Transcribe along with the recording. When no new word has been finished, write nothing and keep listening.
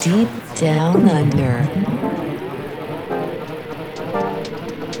Deep Down Under.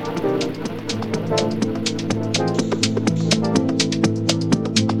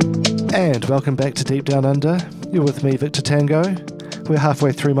 And welcome back to Deep Down Under. You're with me, Victor Tango. We're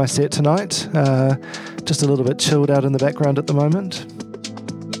halfway through my set tonight. Just a little bit chilled out in the background at the moment.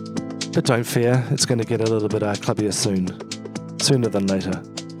 But don't fear, it's going to get a little bit clubbier soon. Sooner than later.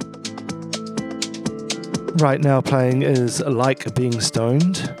 Right now playing is Like Being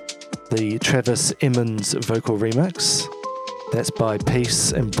Stoned, the Travis Emmons vocal remix. That's by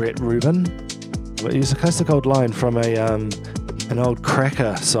Peace and Brett Rubin. We use a classic old line from an old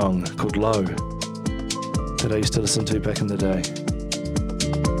Cracker song called Low that I used to listen to back in the day.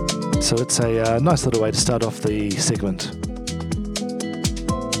 So it's a nice little way to start off the segment.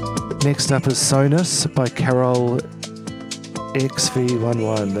 Next up is Sonus by Carol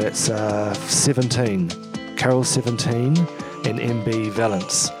XV11. That's 17. Carol 17 and MB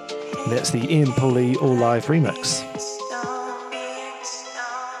Valence. And that's the Ian Pooley All Live remix.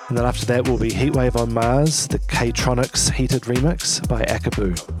 And then after that will be Heatwave on Mars, the K-Tronics Heated remix by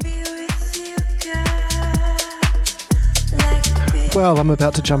Akabu. Well, I'm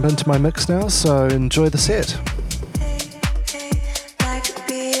about to jump into my mix now, so enjoy the set.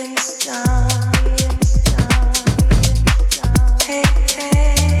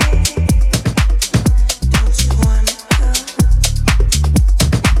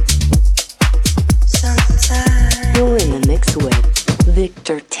 You're in the mix with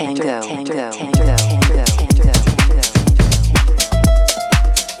Victor Tango.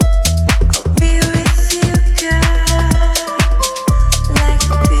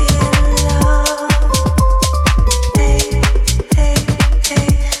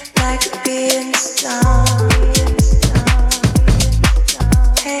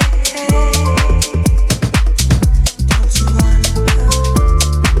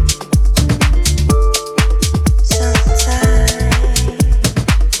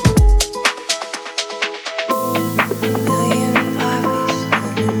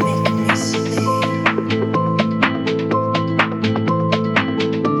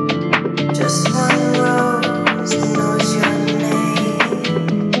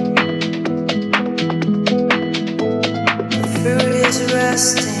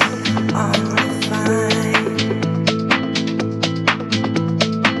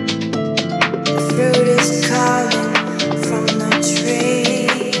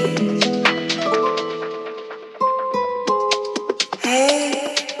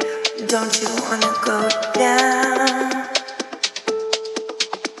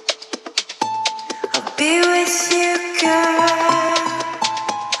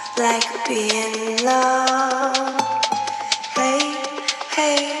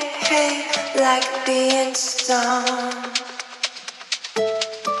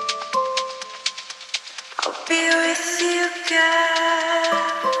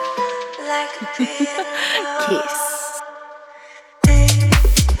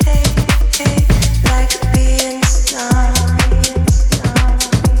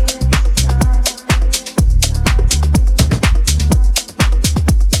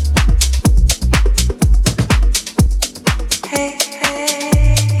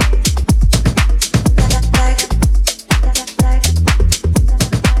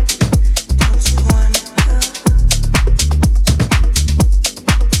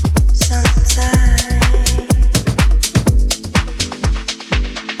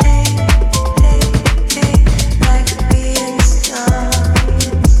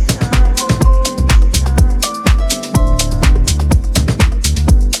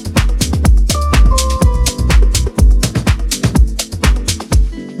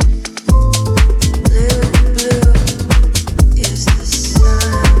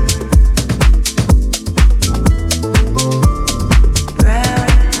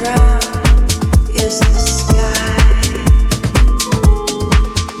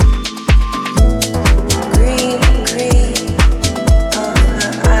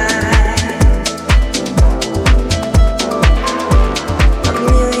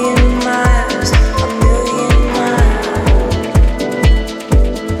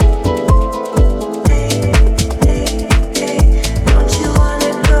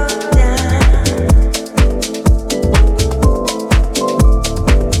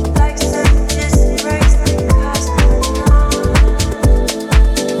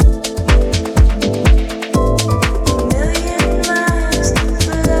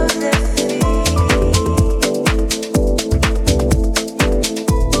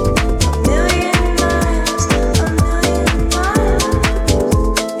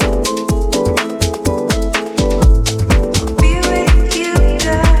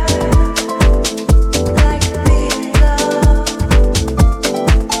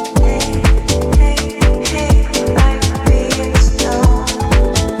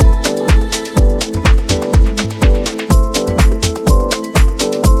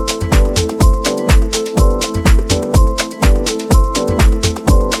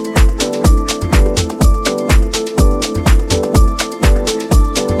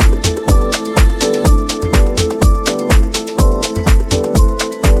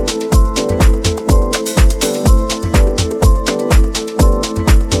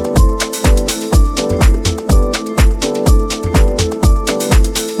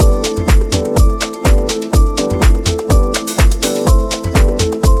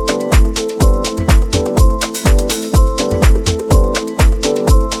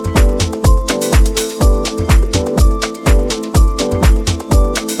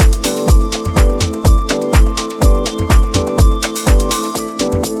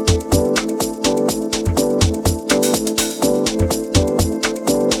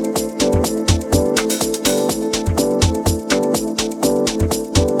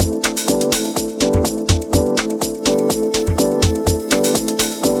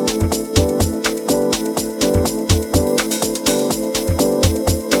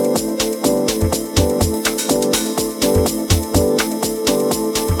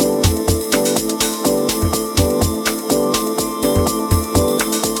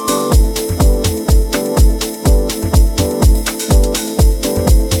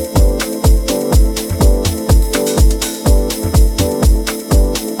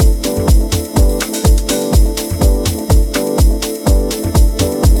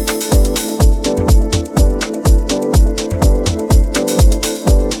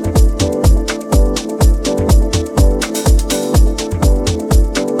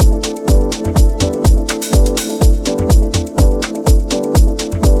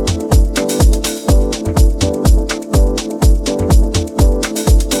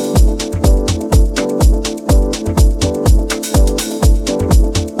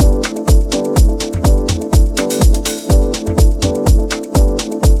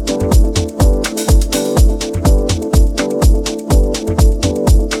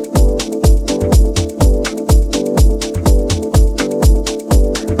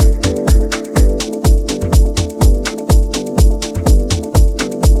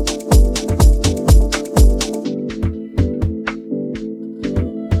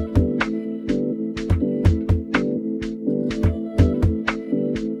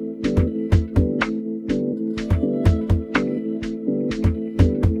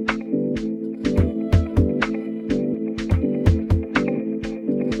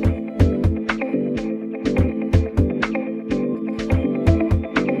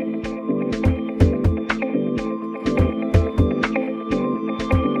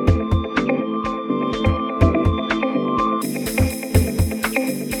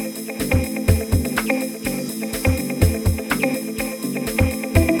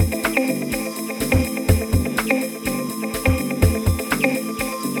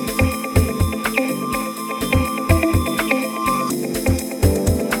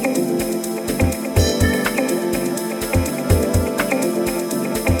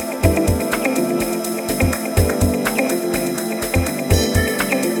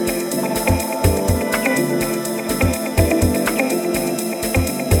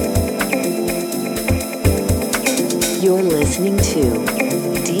 You're listening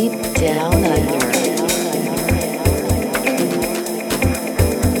to Deep Down Under.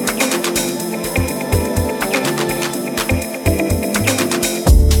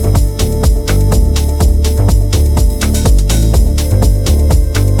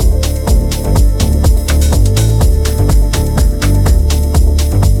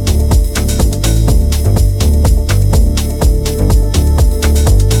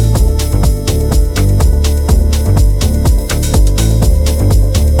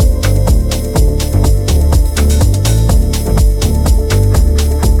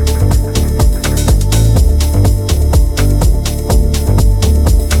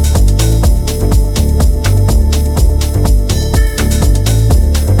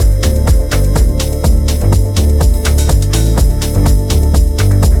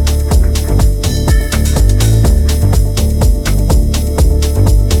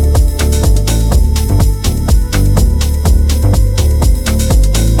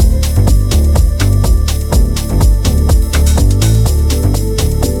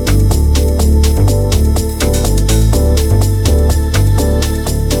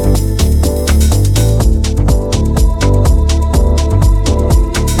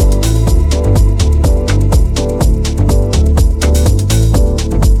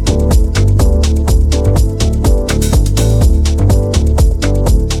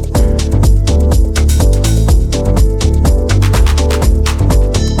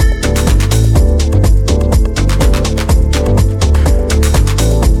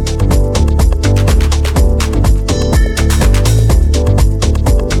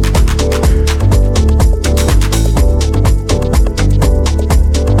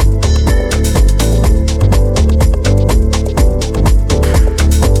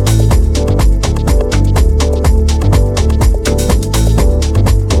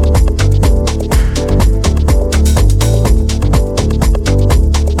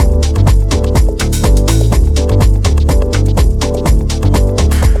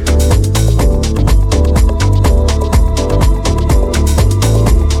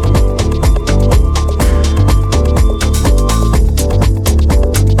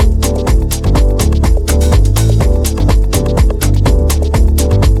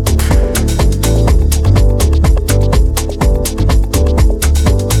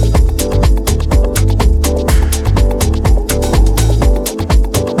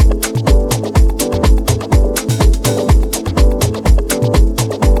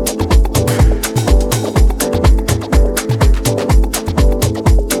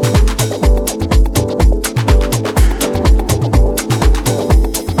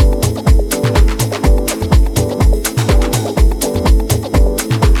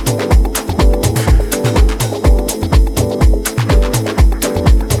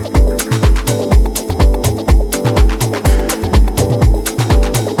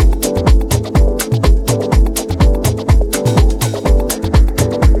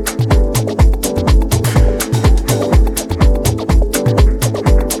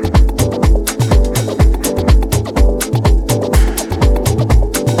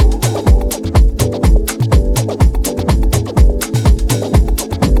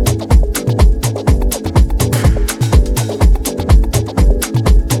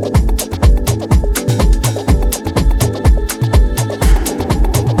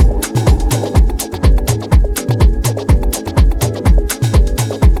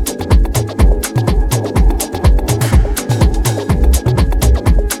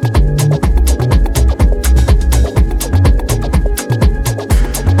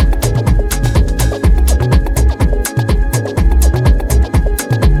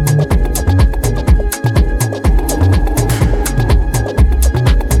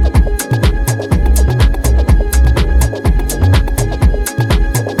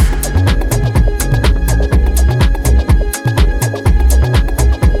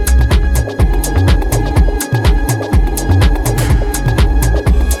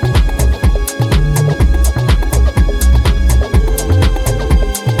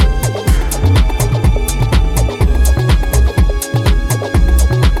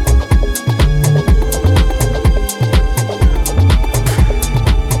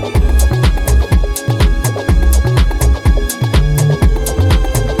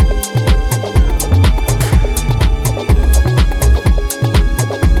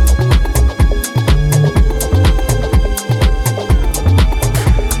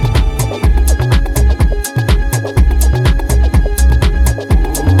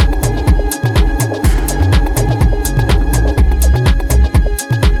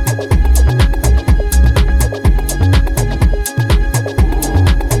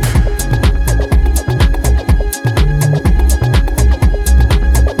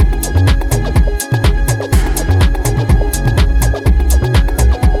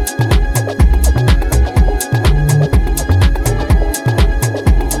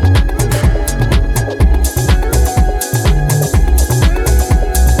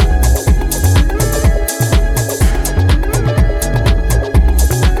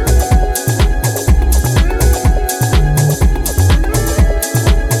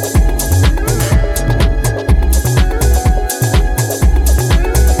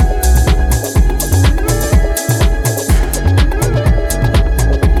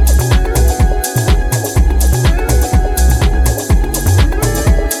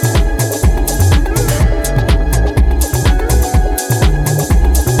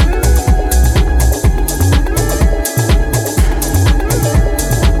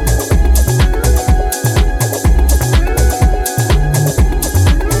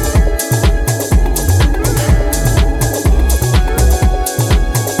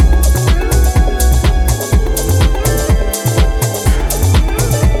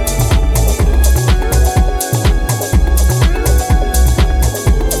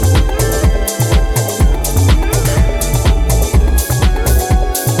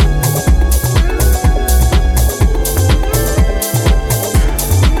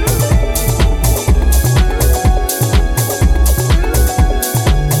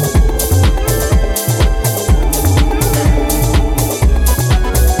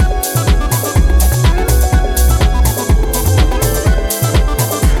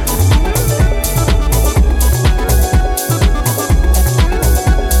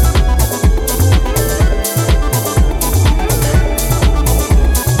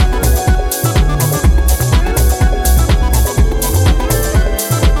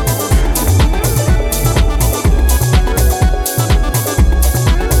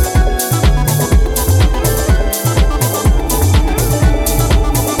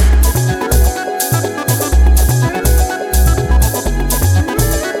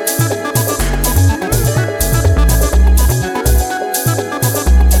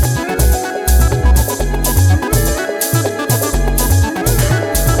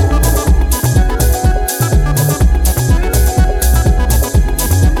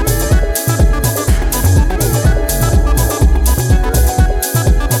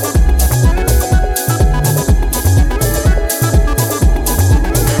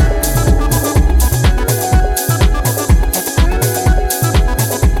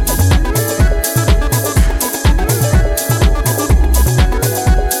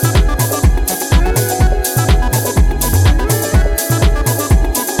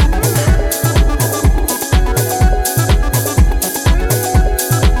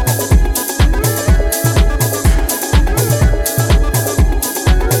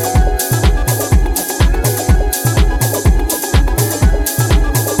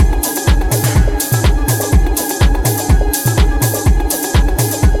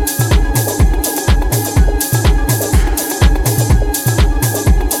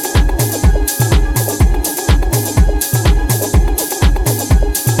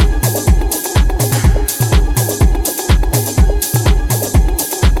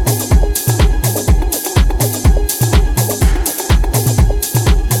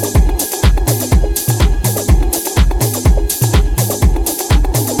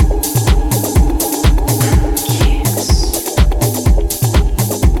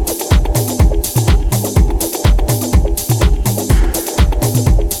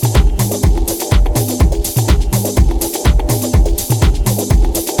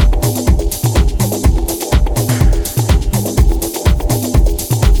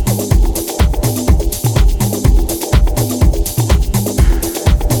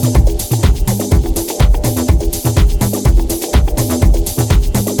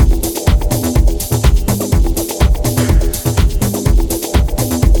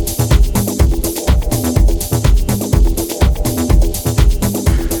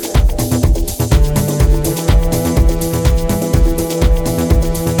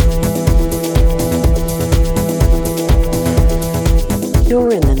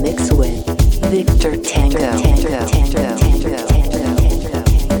 mix with Victor Tango.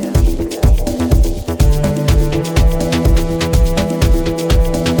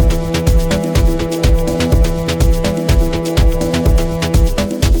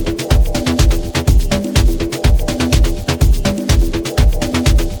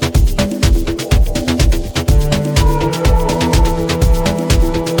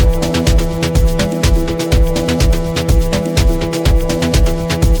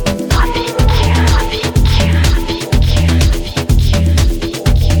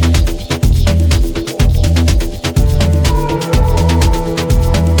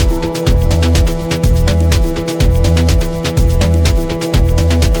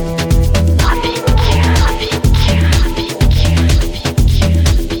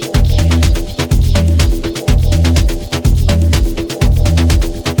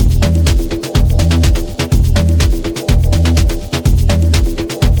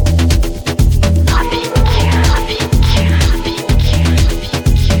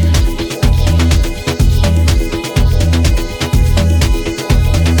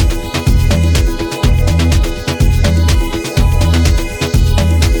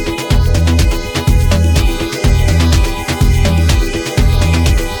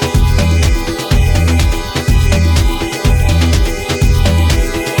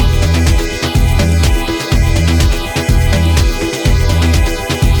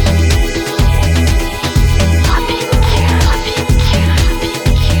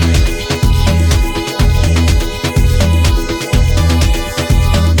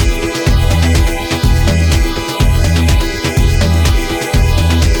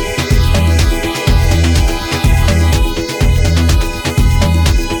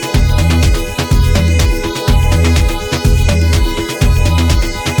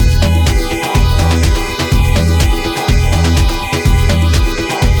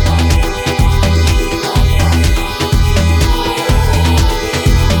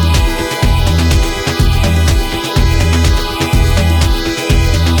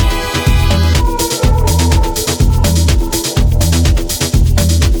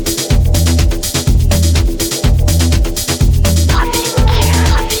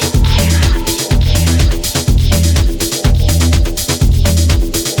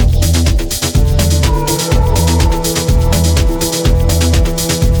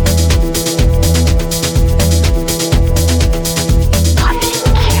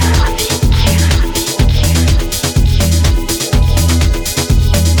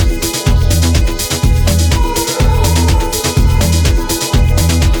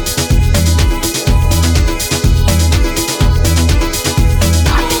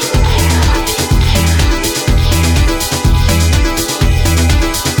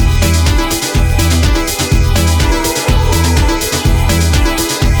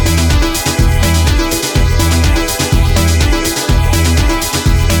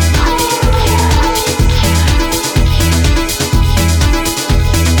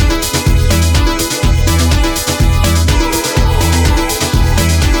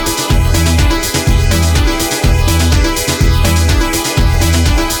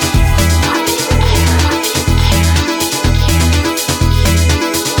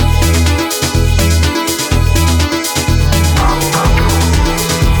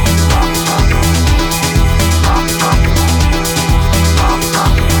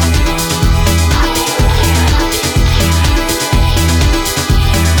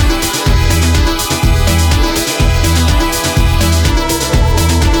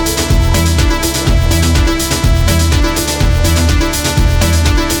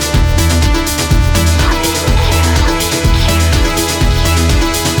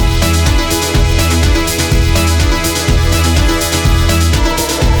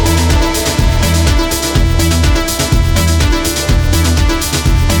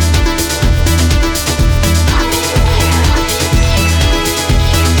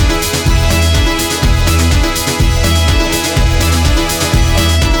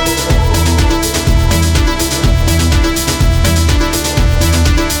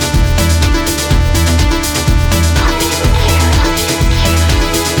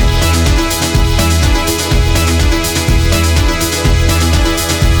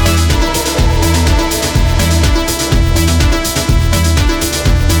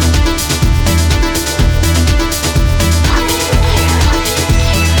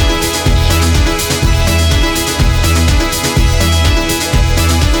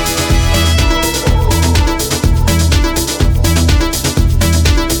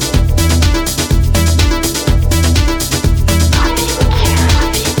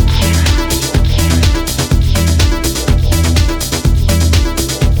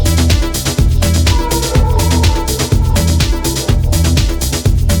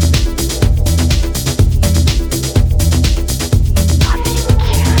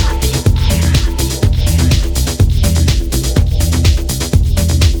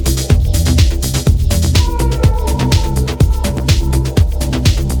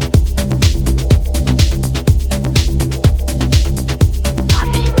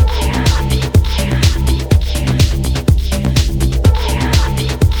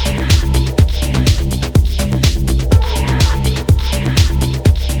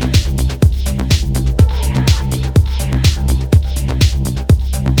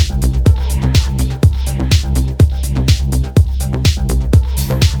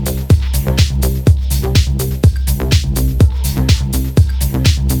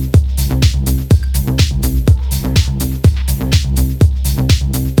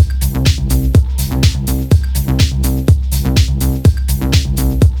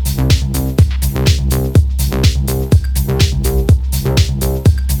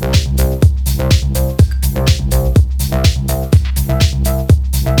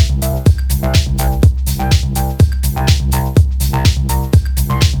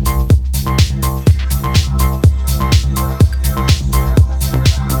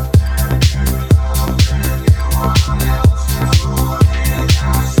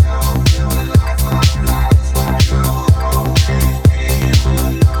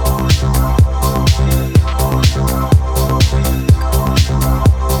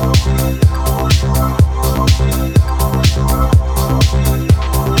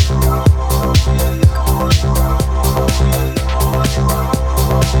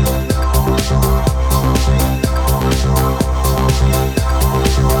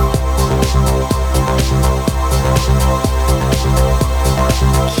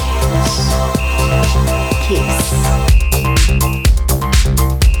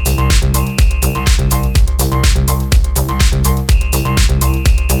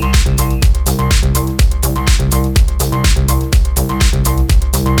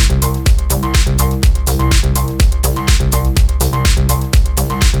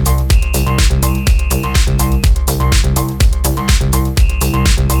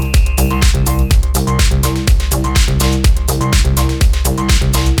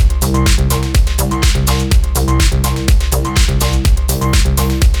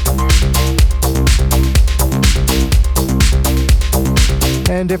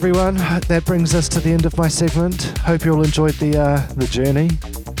 And everyone, that brings us to the end of my segment. Hope you all enjoyed the journey.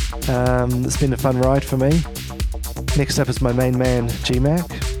 It's been a fun ride for me. Next up is my main man, GMAC.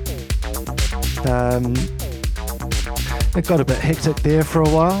 It got a bit hectic there for a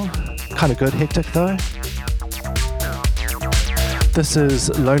while. Kind of good hectic though. This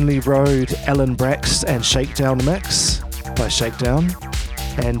is Lonely Road, Alan Brax and Shakedown Mix by Shakedown.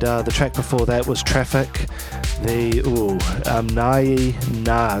 And the track before that was Traffic, the Nai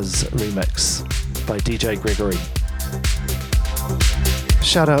Nas remix by DJ Gregory.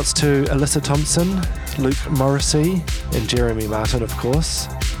 Shoutouts to Alyssa Thompson, Luke Morrissey, and Jeremy Martin, of course.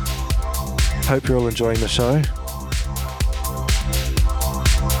 Hope you're all enjoying the show.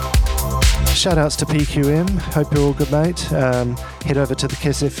 Shoutouts to PQM, hope you're all good, mate. Head over to the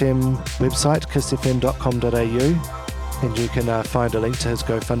Kiss FM website, kissfm.com.au, and you can find a link to his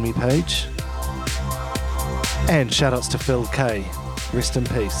GoFundMe page. And shoutouts to Phil K. Rest in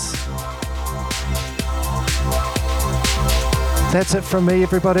peace. That's it from me,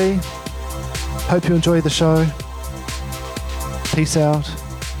 everybody. Hope you enjoy the show. Peace out.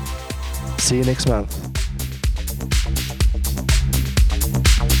 See you next month.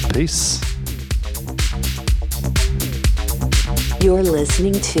 Peace. You're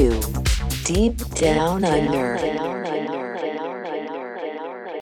listening to Deep Down Under.